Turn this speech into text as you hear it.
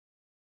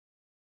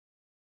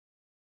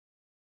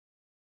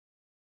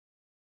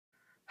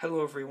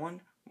Hello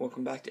everyone,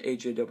 welcome back to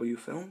AJW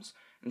Films,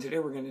 and today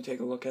we're going to take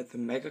a look at the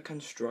Mega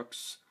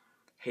Construx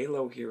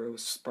Halo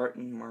Heroes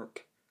Spartan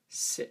Mark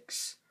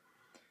 6.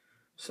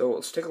 So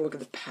let's take a look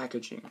at the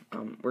packaging.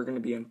 We're going to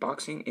be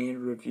unboxing and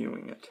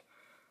reviewing it.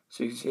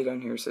 So you can see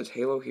down here it says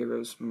Halo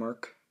Heroes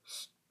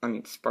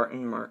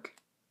Spartan Mark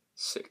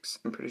 6.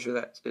 I'm pretty sure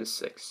that is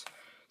 6.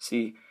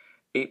 See,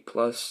 8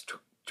 plus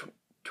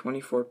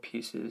 24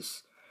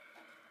 pieces.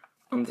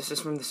 This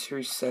is from the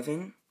Series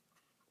 7.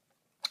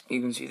 You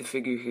can see the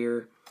figure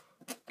here,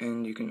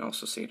 and you can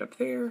also see it up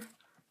there,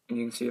 and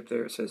you can see up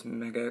there it says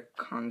Mega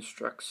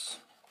Construx.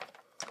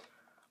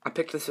 I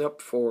picked this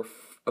up for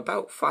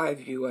about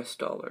 $5 US.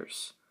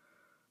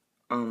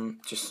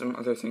 Just some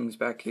other things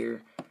back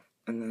here,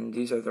 and then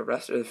these are the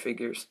rest of the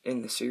figures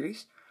in the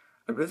series.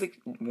 I really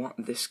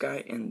want this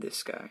guy and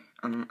this guy.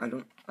 I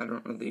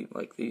don't really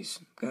like these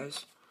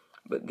guys,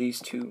 but these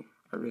two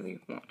I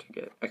really want to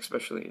get,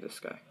 especially this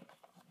guy.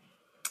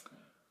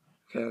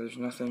 Okay, there's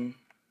nothing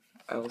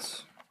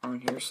else on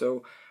here,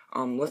 so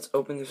let's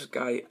open this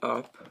guy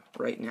up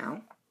right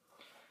now.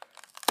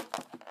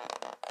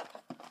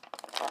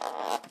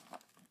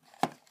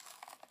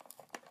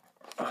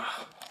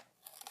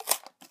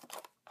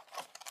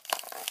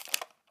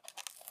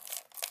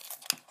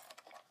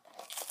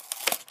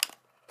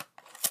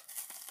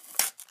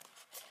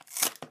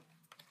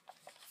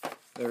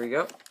 There we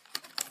go.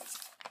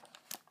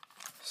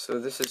 So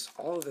this is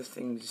all the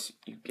things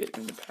you get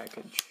in the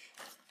package.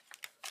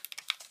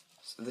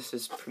 So this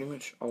is pretty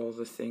much all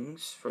the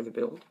things for the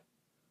build.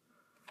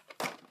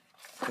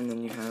 And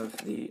then you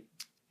have the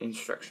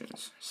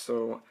instructions.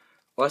 So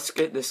let's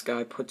get this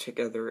guy put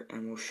together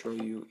and we'll show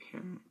you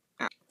him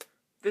out.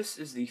 This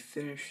is the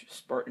finished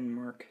Spartan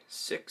Mark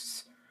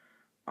 6.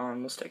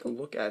 Let's take a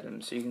look at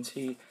him. So you can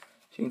see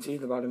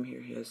at the bottom here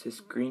he has his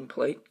green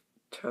plate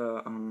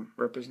to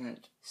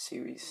represent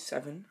Series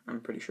 7, I'm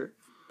pretty sure.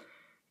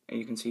 And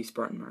you can see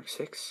Spartan Mark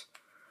 6.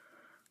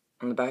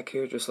 On the back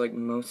here, just like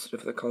most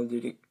of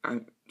the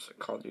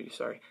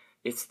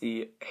it's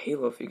the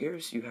Halo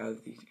figures. You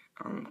have the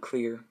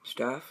clear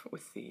staff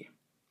with the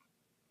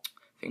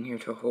thing here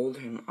to hold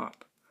him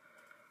up.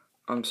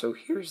 So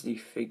here's the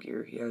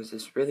figure. He has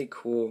this really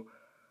cool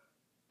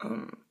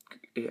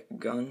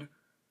gun.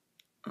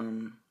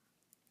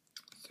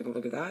 Let's take a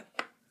look at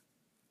that.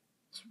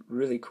 It's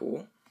really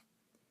cool.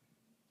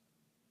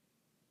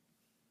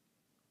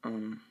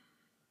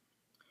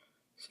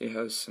 So he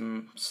has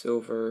some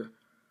silver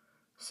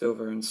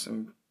and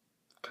some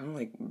kind of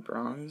like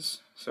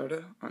bronze,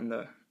 sorta, on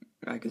the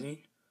magazine,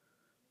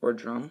 or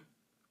drum.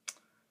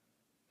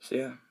 So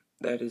yeah,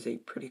 that is a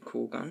pretty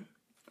cool gun.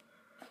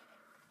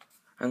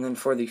 And then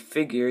for the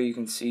figure, you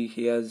can see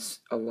he has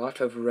a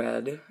lot of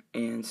red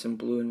and some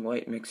blue and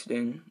white mixed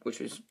in, which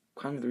is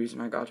kind of the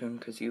reason I got him,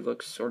 because he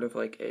looks sort of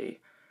like a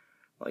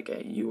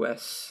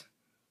US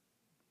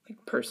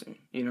person,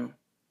 you know?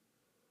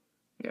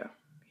 Yeah,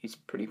 he's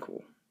pretty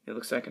cool. It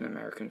looks like an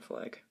American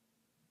flag.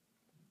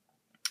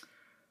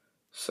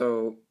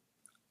 So,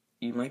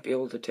 you might be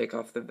able to take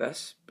off the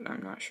vest, but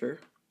I'm not sure.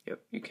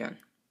 Yep, you can.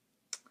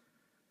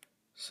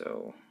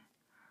 So,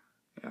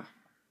 yeah.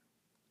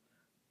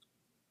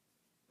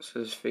 So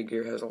this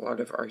figure has a lot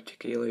of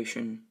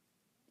articulation,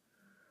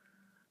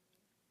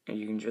 and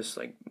you can just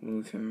like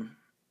move him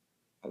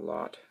a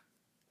lot.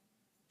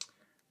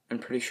 I'm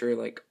pretty sure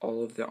like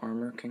all of the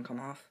armor can come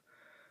off,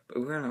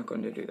 but we're not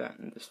going to do that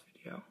in this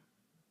video.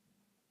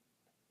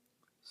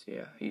 So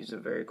yeah, he's a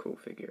very cool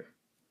figure.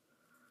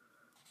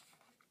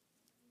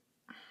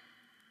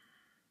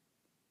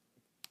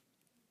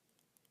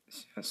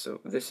 So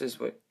this is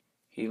what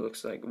he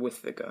looks like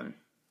with the gun.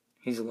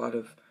 He's a lot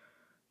of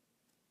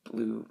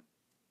blue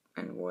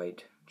and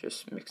white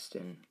just mixed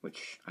in,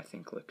 which I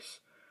think looks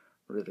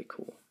really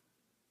cool.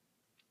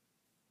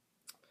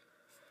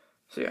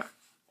 So yeah,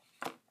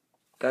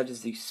 that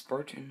is the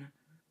Spartan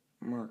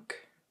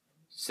Mark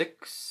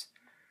 6.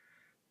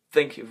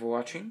 Thank you for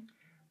watching.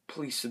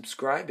 Please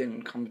subscribe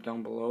and comment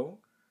down below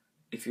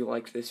if you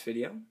liked this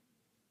video.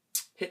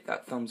 Hit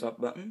that thumbs up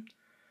button.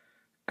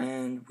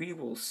 And we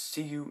will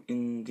see you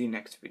in the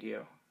next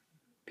video.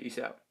 Peace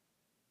out.